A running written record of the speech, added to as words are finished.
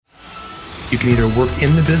You can either work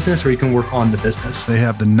in the business or you can work on the business. They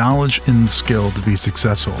have the knowledge and the skill to be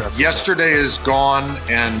successful. Yesterday is gone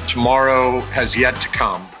and tomorrow has yet to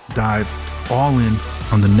come. Dive all in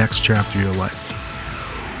on the next chapter of your life.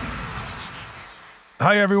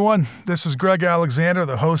 Hi, everyone. This is Greg Alexander,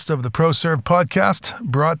 the host of the ProServe podcast,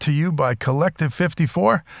 brought to you by Collective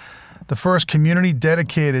 54, the first community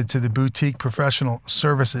dedicated to the boutique professional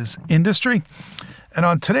services industry. And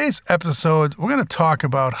on today's episode, we're going to talk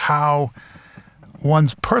about how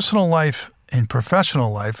one's personal life and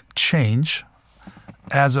professional life change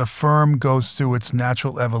as a firm goes through its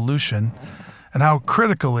natural evolution, and how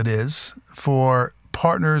critical it is for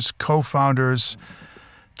partners, co-founders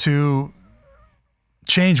to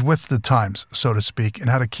change with the times, so to speak,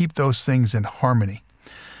 and how to keep those things in harmony.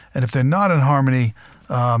 And if they're not in harmony,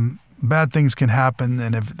 bad things can happen.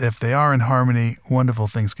 And if they are in harmony, wonderful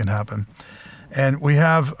things can happen. And we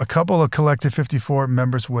have a couple of Collective 54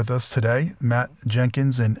 members with us today, Matt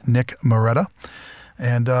Jenkins and Nick Moretta.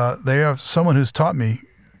 And they are someone who's taught me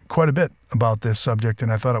quite a bit about this subject, and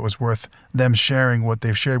I thought it was worth them sharing what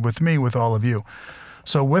they've shared with me with all of you.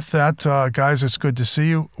 So with that, guys, it's good to see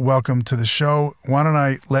you. Welcome to the show. Why don't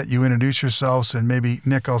I let you introduce yourselves, and maybe,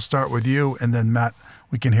 Nick, I'll start with you, and then, Matt,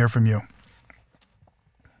 we can hear from you.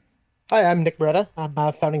 Hi, I'm Nick Moretta. I'm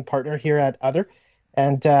a founding partner here at Other.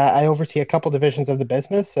 And I oversee a couple divisions of the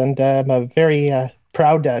business, and I'm a very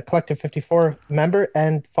proud Collective 54 member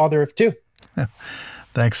and father of two.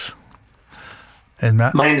 Thanks. And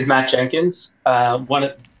Matt? My name is Matt Jenkins, one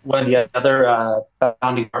of the other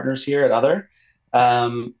founding partners here at Other.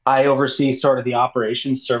 I oversee sort of the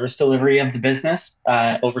operations service delivery of the business,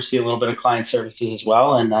 oversee a little bit of client services as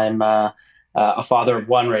well, and I'm a father of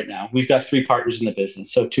one right now. We've got three partners in the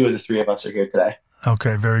business, so two of the three of us are here today.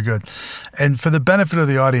 Okay, very good. And for the benefit of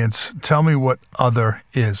the audience, tell me what Other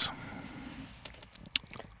is.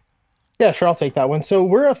 Yeah, sure, I'll take that one. So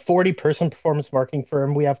we're a 40-person performance marketing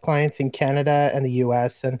firm. We have clients in Canada and the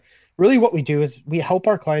US. And really what we do is we help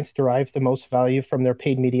our clients derive the most value from their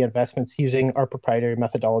paid media investments using our proprietary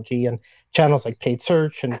methodology and channels like paid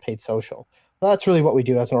search and paid social. That's really what we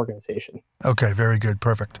do as an organization. Okay, very good.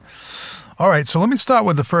 Perfect. All right, so let me start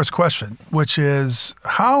with the first question, which is,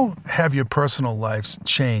 how have your personal lives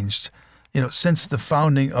changed, since the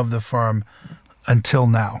founding of the firm until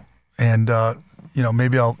now? And,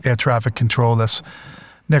 maybe I'll air traffic control this.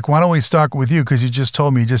 Nick, why don't we start with you? Because you just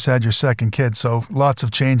told me you just had your second kid, so lots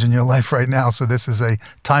of change in your life right now. So this is a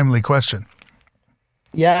timely question.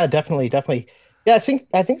 Yeah, definitely. Yeah,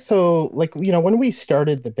 I think so. Like, when we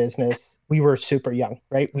started the business, we were super young,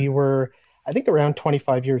 right? We were, I think, around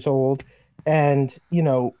 25 years old. And,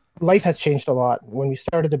 life has changed a lot. When we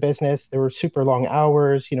started the business, there were super long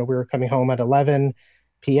hours. We were coming home at 11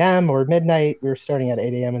 p.m. or midnight. We were starting at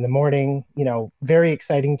 8 a.m. in the morning, very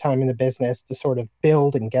exciting time in the business to sort of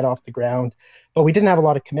build and get off the ground. But we didn't have a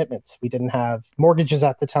lot of commitments. We didn't have mortgages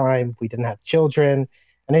at the time. We didn't have children.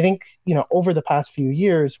 And I think, over the past few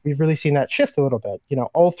years, we've really seen that shift a little bit.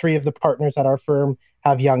 All three of the partners at our firm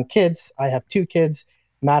have young kids. I have two kids.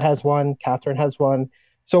 Matt has one. Catherine has one.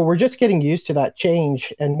 So we're just getting used to that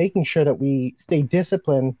change and making sure that we stay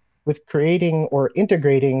disciplined with creating or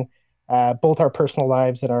integrating both our personal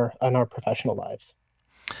lives and our professional lives.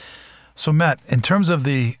 So Matt, in terms of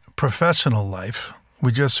the professional life,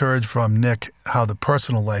 we just heard from Nick how the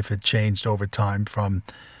personal life had changed over time from,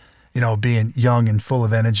 being young and full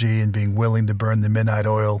of energy and being willing to burn the midnight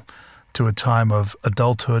oil to a time of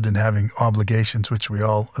adulthood and having obligations, which we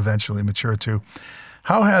all eventually mature to.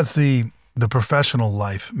 How has the professional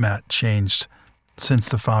life, Matt, changed since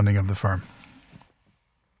the founding of the firm?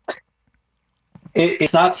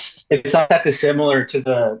 It's not that dissimilar to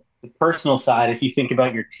the personal side if you think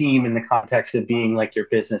about your team in the context of being like your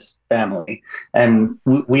business family. And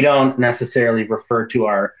we don't necessarily refer to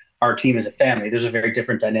our team as a family. There's a very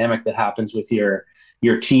different dynamic that happens with your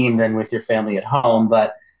team than with your family at home.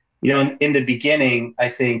 But, in the beginning, I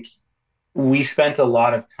think we spent a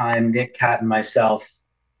lot of time, Nick, Kat, and myself,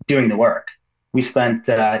 doing the work. We spent,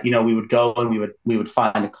 we would go and we would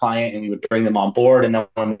find a client and we would bring them on board. And then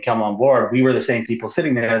when we come on board, we were the same people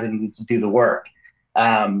sitting there that needed to do the work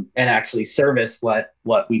and actually service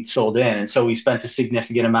what we'd sold in. And so we spent a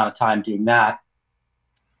significant amount of time doing that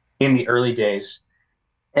in the early days.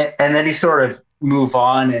 And then you sort of move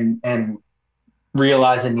on and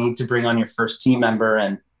realize a need to bring on your first team member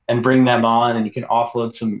and bring them on, and you can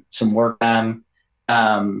offload some work on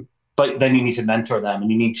them. But then you need to mentor them and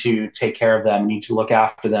you need to take care of them. You need to look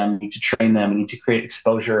after them. You need to train them. You need to create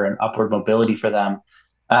exposure and upward mobility for them.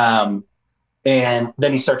 And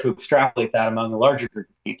then you start to extrapolate that among a larger group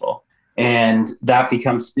of people. And that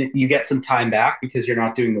becomes, you get some time back because you're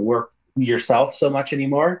not doing the work yourself so much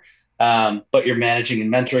anymore. But you're managing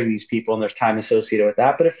and mentoring these people, and there's time associated with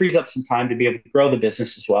that. But it frees up some time to be able to grow the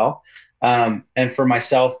business as well. And for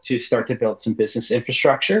myself to start to build some business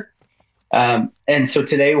infrastructure. And so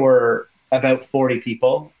today we're about 40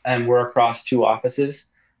 people, and we're across 2 offices.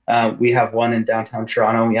 We have one in downtown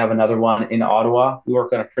Toronto, and we have another one in Ottawa. We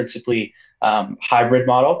work on a principally hybrid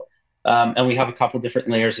model, and we have a couple different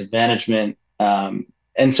layers of management. And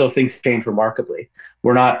so things change remarkably.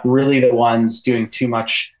 We're not really the ones doing too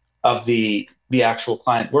much of the actual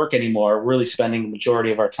client work anymore. We're really spending the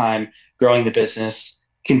majority of our time growing the business,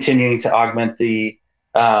 continuing to augment the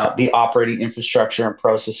operating infrastructure and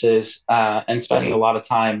processes, and spending a lot of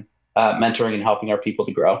time mentoring and helping our people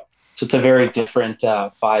to grow. So it's a very different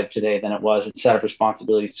vibe today than it was, and set of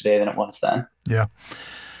responsibilities today than it was then. Yeah.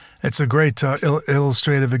 It's a great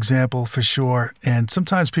illustrative example for sure. And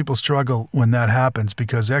sometimes people struggle when that happens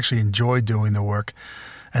because they actually enjoy doing the work.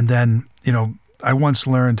 And then, I once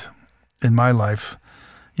learned in my life,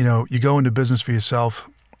 you go into business for yourself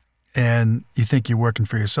and you think you're working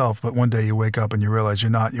for yourself, but one day you wake up and you realize you're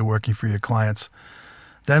not, you're working for your clients.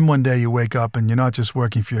 Then one day you wake up and you're not just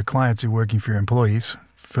working for your clients, you're working for your employees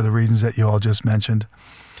for the reasons that you all just mentioned.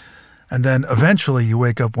 And then eventually you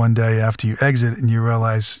wake up one day after you exit and you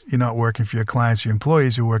realize you're not working for your clients, your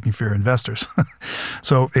employees, you're working for your investors.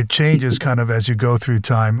 So it changes kind of as you go through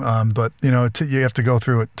time, but you have to go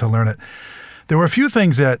through it to learn it. There were a few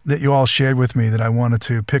things that you all shared with me that I wanted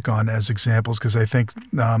to pick on as examples because I think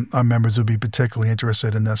our members would be particularly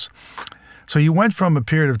interested in this. So you went from a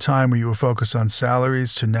period of time where you were focused on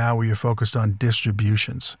salaries to now where you're focused on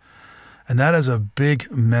distributions. And that is a big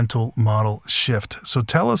mental model shift. So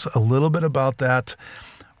tell us a little bit about that.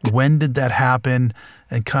 When did that happen?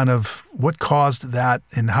 And kind of what caused that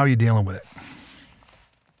and how are you dealing with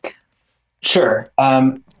it? Sure.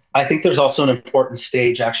 I think there's also an important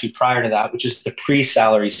stage actually prior to that, which is the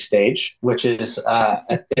pre-salary stage, which is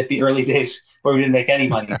at the early days where we didn't make any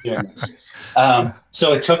money doing this.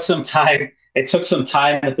 So it took some time. It took some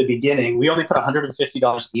time at the beginning. We only put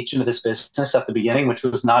 $150 each into this business at the beginning, which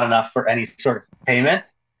was not enough for any sort of payment.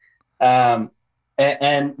 And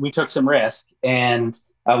we took some risk, and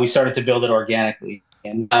we started to build it organically.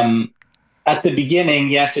 And at the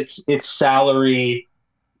beginning, yes, it's salary.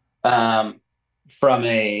 From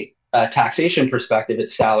a taxation perspective,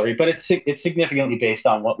 it's salary, but it's significantly based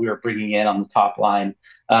on what we were bringing in on the top line,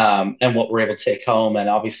 and what we're able to take home, and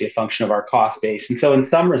obviously a function of our cost base. And so in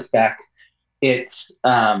some respect, it's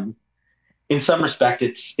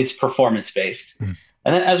performance based. And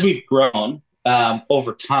then as we've grown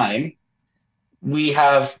over time, we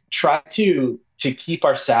have tried to keep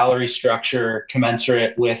our salary structure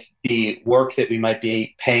commensurate with the work that we might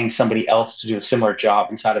be paying somebody else to do a similar job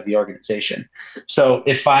inside of the organization. So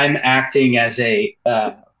if I'm acting as a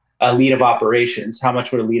lead of operations, how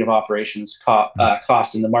much would a lead of operations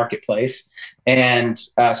cost in the marketplace, and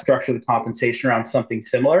structure the compensation around something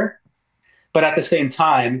similar. But at the same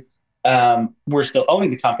time, we're still owning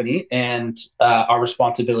the company, and our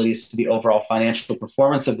responsibility is to the overall financial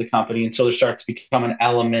performance of the company. And so there starts to become an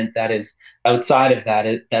element that is outside of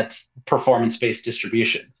that, that's performance-based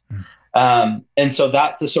distributions. And so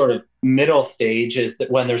that's the sort of middle stage, is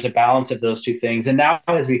that when there's a balance of those two things. And now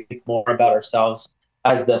as we think more about ourselves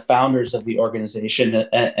as the founders of the organization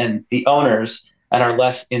and the owners, and are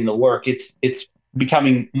less in the work, it's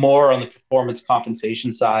becoming more on the performance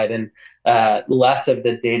compensation side, and less of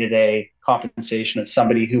the day-to-day compensation of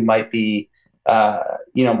somebody who might be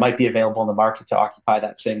available in the market to occupy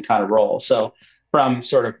that same kind of role. So from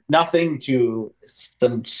sort of nothing to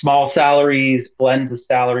some small salaries, blends of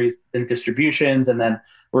salaries and distributions, and then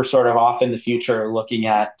we're sort of off in the future looking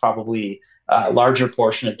at probably a larger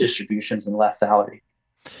portion of distributions and less salary.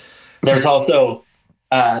 There's also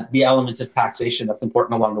the elements of taxation that's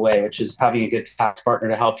important along the way, which is having a good tax partner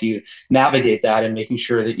to help you navigate that, and making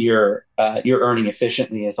sure that you're earning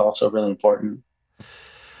efficiently is also really important.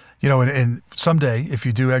 And someday, if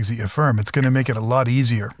you do exit your firm, it's going to make it a lot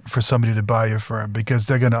easier for somebody to buy your firm, because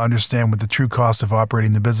they're going to understand what the true cost of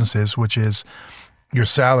operating the business is, which is your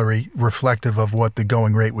salary reflective of what the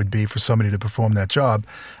going rate would be for somebody to perform that job.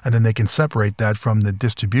 And then they can separate that from the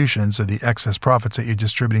distributions or the excess profits that you're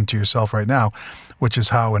distributing to yourself right now, which is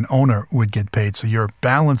how an owner would get paid. So you're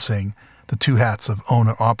balancing the two hats of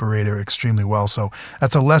owner operator extremely well. So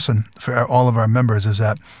that's a lesson for all of our members, is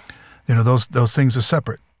that, those things are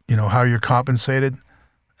separate. How you're compensated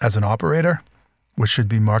as an operator, which should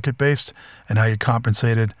be market-based, and how you're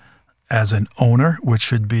compensated as an owner, which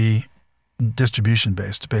should be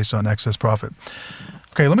distribution-based, based on excess profit.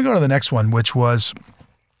 Okay, let me go to the next one, which was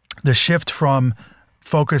the shift from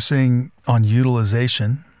focusing on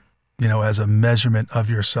utilization, as a measurement of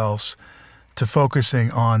yourselves to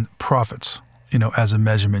focusing on profits, as a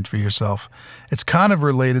measurement for yourself. It's kind of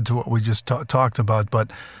related to what we just talked about,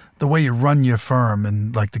 but the way you run your firm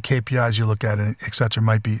and like the KPIs you look at, and et cetera,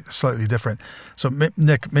 might be slightly different. So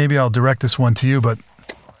Nick, maybe I'll direct this one to you, but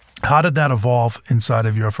how did that evolve inside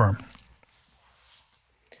of your firm?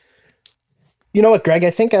 You know what, Greg?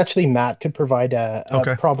 I think actually Matt could provide a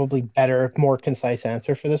Okay. probably better, more concise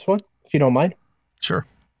answer for this one, if you don't mind. Sure.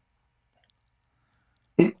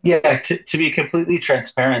 Yeah, to be completely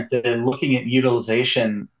transparent, looking at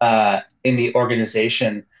utilization in the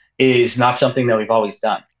organization is not something that we've always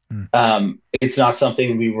done. It's not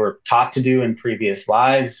something we were taught to do in previous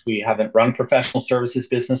lives. We haven't run professional services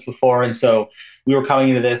business before. And so we were coming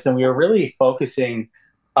into this and we were really focusing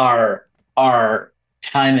our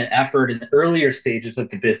time and effort in the earlier stages of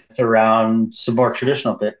the business around some more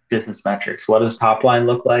traditional business metrics. What does top line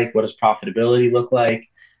look like? What does profitability look like?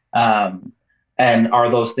 And are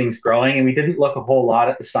those things growing? And we didn't look a whole lot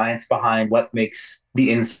at the science behind what makes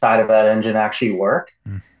the inside of that engine actually work.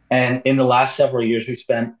 And in the last several years, we've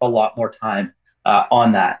spent a lot more time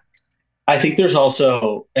on that. I think there's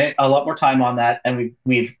also a lot more time on that, and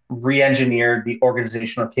we've re-engineered the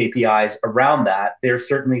organizational KPIs around that. There's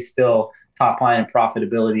certainly still top line and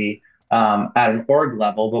profitability at an org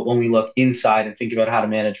level, but when we look inside and think about how to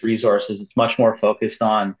manage resources, it's much more focused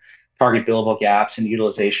on target billable gaps and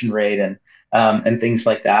utilization rate and things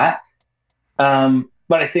like that.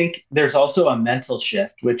 But I think there's also a mental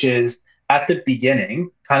shift, which is at the beginning,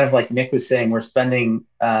 kind of like Nick was saying, we're spending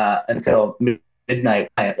until midnight.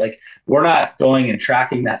 Like we're not going and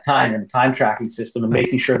tracking that time in the time tracking system and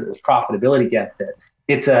making sure that there's profitability against it.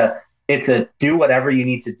 It's a do whatever you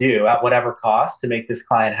need to do at whatever cost to make this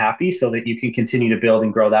client happy so that you can continue to build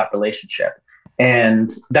and grow that relationship.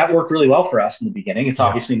 And that worked really well for us in the beginning. It's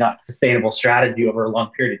obviously not a sustainable strategy over a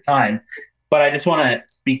long period of time. But I just want to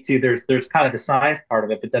speak to there's kind of the science part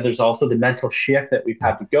of it, but then there's also the mental shift that we've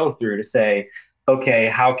had to go through to say, okay,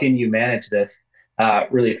 how can you manage this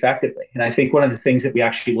really effectively? And I think one of the things that we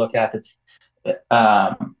actually look at that's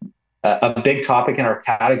a big topic in our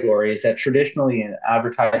category is that traditionally in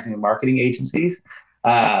advertising and marketing agencies,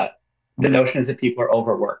 the notion is that people are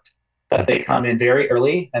overworked, that they come in very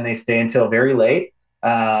early and they stay until very late,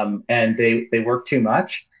 and they work too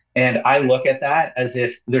much. And I look at that as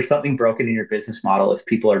if there's something broken in your business model if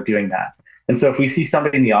people are doing that. And so if we see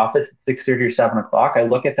somebody in the office at 6:30 or 7 o'clock, I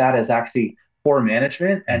look at that as actually poor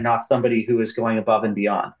management and not somebody who is going above and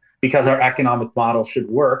beyond, because our economic model should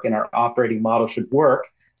work and our operating model should work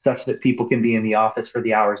such that people can be in the office for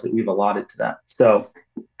the hours that we've allotted to them. So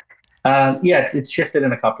it's shifted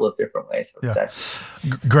in a couple of different ways, I would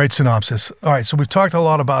say. Great synopsis. All right, so we've talked a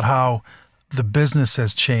lot about how the business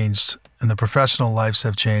has changed and the professional lives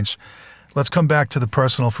have changed. Let's come back to the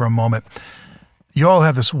personal for a moment. You all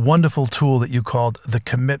have this wonderful tool that you called the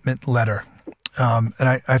commitment letter. And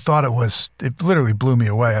I thought it literally blew me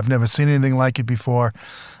away. I've never seen anything like it before.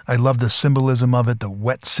 I love the symbolism of it, the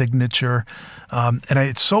wet signature.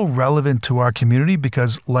 It's so relevant to our community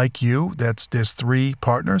because like you, there's 3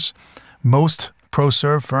 partners. Most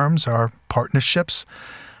ProServe firms are partnerships.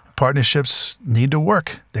 Partnerships need to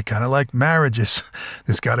work. They're kind of like marriages.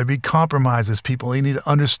 There's got to be compromises. People, they need to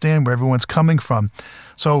understand where everyone's coming from.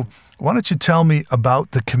 So why don't you tell me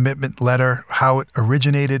about the commitment letter, how it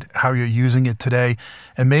originated, how you're using it today,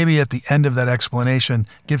 and maybe at the end of that explanation,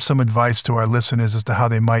 give some advice to our listeners as to how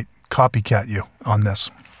they might copycat you on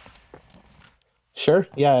this. Sure.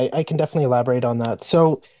 Yeah, I can definitely elaborate on that.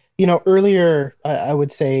 So, earlier, I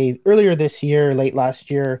would say earlier this year, late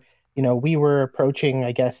last year, we were approaching,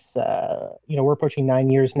 I guess, we're approaching 9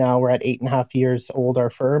 years now. We're at 8.5 years old, our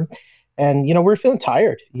firm. And, we're feeling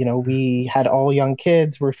tired. We had all young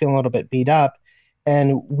kids. We're feeling a little bit beat up.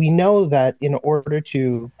 And we know that in order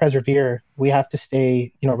to persevere, we have to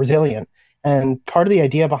stay, resilient. And part of the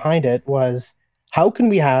idea behind it was, how can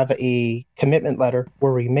we have a commitment letter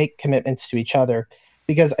where we make commitments to each other?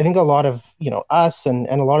 Because I think a lot of, us and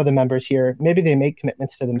a lot of the members here, maybe they make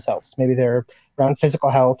commitments to themselves. Maybe they're around physical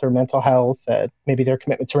health or mental health. Maybe they're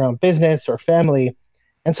commitments around business or family.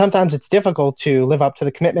 And sometimes it's difficult to live up to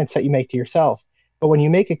the commitments that you make to yourself. But when you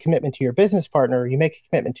make a commitment to your business partner, you make a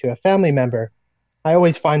commitment to a family member, I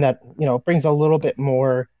always find that, it brings a little bit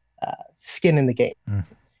more skin in the game.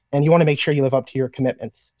 And you want to make sure you live up to your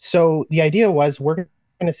commitments. So the idea was, we're going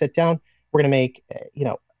to sit down, we're going to make,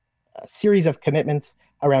 a series of commitments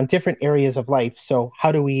around different areas of life. So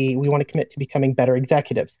how do we want to commit to becoming better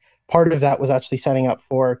executives? Part of that was actually signing up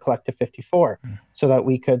for Collective 54 so that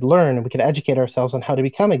we could learn and we could educate ourselves on how to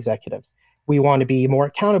become executives. We want to be more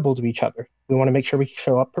accountable to each other. We want to make sure we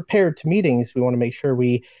show up prepared to meetings. We want to make sure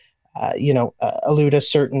we allude a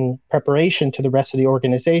certain preparation to the rest of the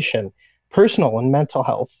organization. Personal and mental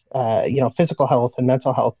health, physical health and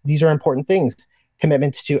mental health. These are important things.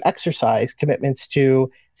 Commitments to exercise, commitments to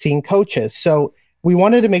seeing coaches. So we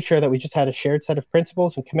wanted to make sure that we just had a shared set of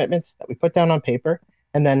principles and commitments that we put down on paper,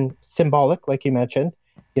 and then symbolic, like you mentioned.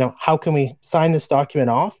 How can we sign this document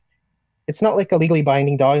off? It's not like a legally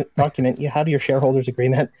binding document. You have your shareholders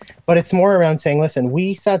agreement, but it's more around saying, listen,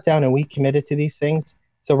 we sat down and we committed to these things,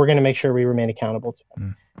 so we're going to make sure we remain accountable to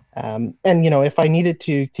them. And if I needed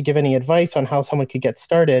to give any advice on how someone could get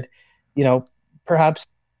started, perhaps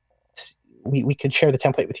we could share the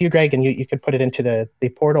template with you, Greg, and you could put it into the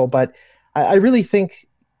portal. But I really think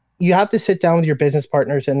you have to sit down with your business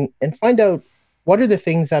partners and find out what are the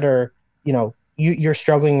things that are, you're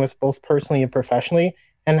struggling with both personally and professionally,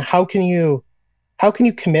 and how can you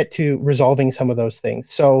commit to resolving some of those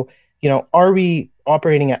things? So, are we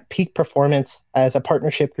operating at peak performance as a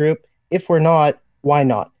partnership group? If we're not, why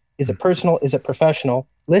not? Is it personal? Is it professional?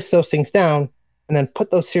 List those things down and then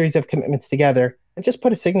put those series of commitments together and just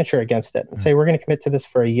put a signature against it and say, we're going to commit to this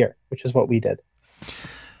for a year, which is what we did.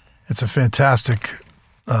 It's a fantastic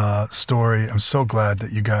story. I'm so glad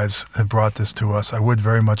that you guys have brought this to us. I would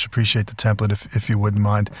very much appreciate the template if you wouldn't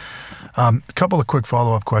mind. A couple of quick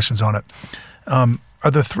follow-up questions on it.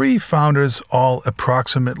 Are the three founders all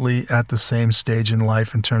approximately at the same stage in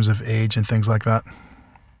life in terms of age and things like that?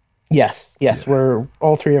 Yes. We're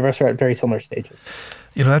all three of us are at very similar stages.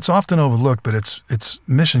 That's often overlooked, but it's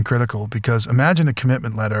mission critical, because imagine a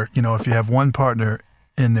commitment letter. If you have one partner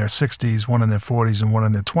in their 60s, one in their 40s, and one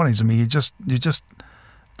in their 20s, I mean, you just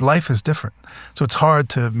life is different. So it's hard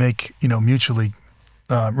to make, mutually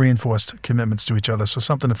reinforced commitments to each other. So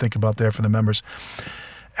something to think about there for the members.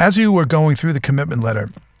 As you were going through the commitment letter,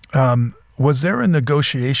 was there a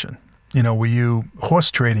negotiation? Were you horse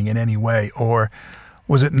trading in any way, or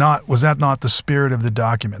was that not the spirit of the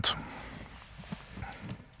document?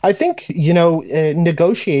 I think,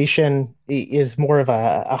 negotiation is more of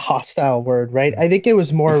a hostile word, right? I think it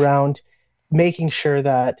was more around making sure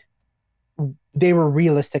that they were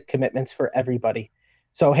realistic commitments for everybody.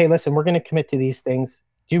 So, hey, listen, we're going to commit to these things.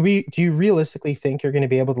 Do you realistically think you're going to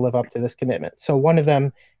be able to live up to this commitment? So one of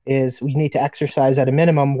them is we need to exercise at a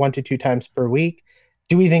minimum 1 to 2 times per week.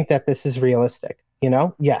 Do we think that this is realistic?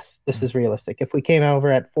 Yes, this is realistic. If we came over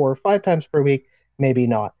at 4 or 5 times per week, maybe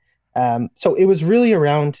not. So it was really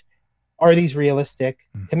around, are these realistic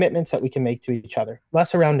commitments that we can make to each other?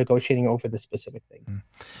 Less around negotiating over the specific things.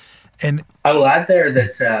 And I will add there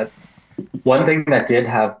that one thing that did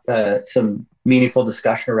have some meaningful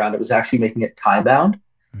discussion around it was actually making it time bound,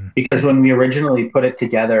 because when we originally put it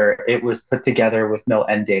together, it was put together with no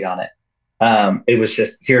end date on it. It was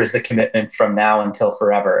just, here's the commitment from now until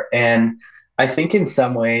forever. And I think in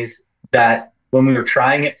some ways that when we were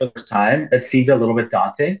trying it for the first time, it seemed a little bit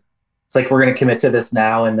daunting. It's like, we're going to commit to this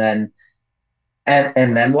now and then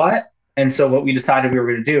what? And so what we decided we were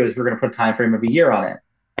going to do is we're going to put a time frame of a year on it.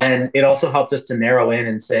 And it also helped us to narrow in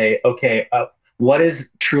and say, okay, what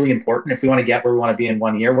is truly important? If we want to get where we want to be in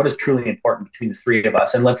 1 year, what is truly important between the three of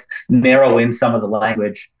us? And let's narrow in some of the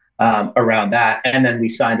language around that. And then we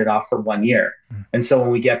signed it off for 1 year. And so when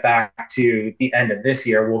we get back to the end of this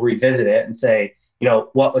year, we'll revisit it and say,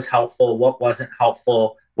 what was helpful, what wasn't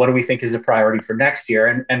helpful, what do we think is a priority for next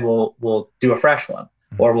year? And we'll do a fresh one,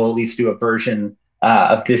 or we'll at least do a version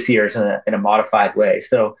of this year's in a modified way.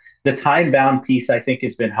 So the time-bound piece, I think,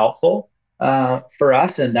 has been helpful for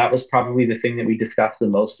us, and that was probably the thing that we discussed the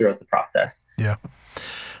most throughout the process. Yeah.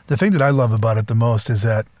 The thing that I love about it the most is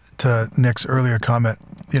that, to Nick's earlier comment,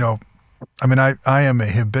 I am a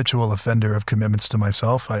habitual offender of commitments to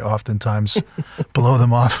myself. I oftentimes blow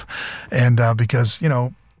them off, and because,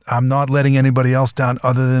 I'm not letting anybody else down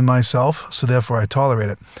other than myself, so therefore I tolerate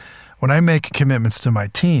it. When I make commitments to my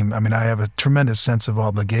team, I have a tremendous sense of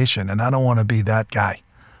obligation, and I don't want to be that guy,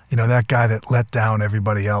 that guy that let down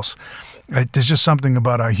everybody else. There's just something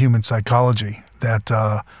about our human psychology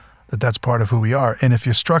that's part of who we are. And if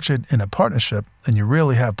you're structured in a partnership and you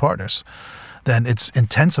really have partners, then it's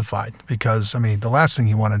intensified, because, the last thing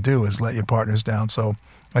you want to do is let your partners down. So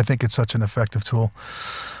I think it's such an effective tool.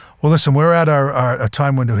 Well, listen, we're at our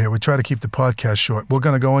time window here. We try to keep the podcast short. We're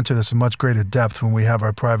going to go into this in much greater depth when we have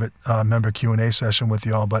our private member Q&A session with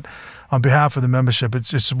you all. But on behalf of the membership,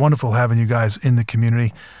 it's just wonderful having you guys in the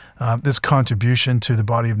community. This contribution to the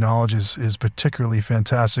body of knowledge is particularly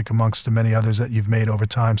fantastic amongst the many others that you've made over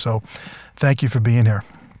time. So thank you for being here.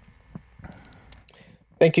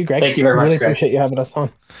 Thank you, Greg. Thank you very much, Really Greg. appreciate you having us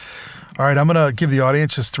on. All right, I'm going to give the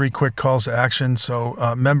audience just 3 quick calls to action. So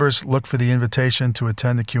members, look for the invitation to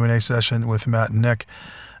attend the Q&A session with Matt and Nick.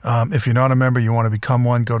 If you're not a member, you want to become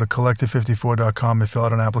one, go to collective54.com and fill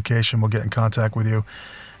out an application. We'll get in contact with you.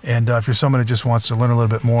 And if you're someone who just wants to learn a little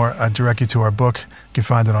bit more, I'd direct you to our book. You can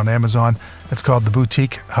find it on Amazon. It's called The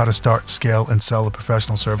Boutique, How to Start, Scale, and Sell a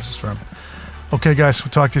Professional Services Firm. Okay, guys,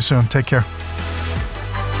 we'll talk to you soon. Take care.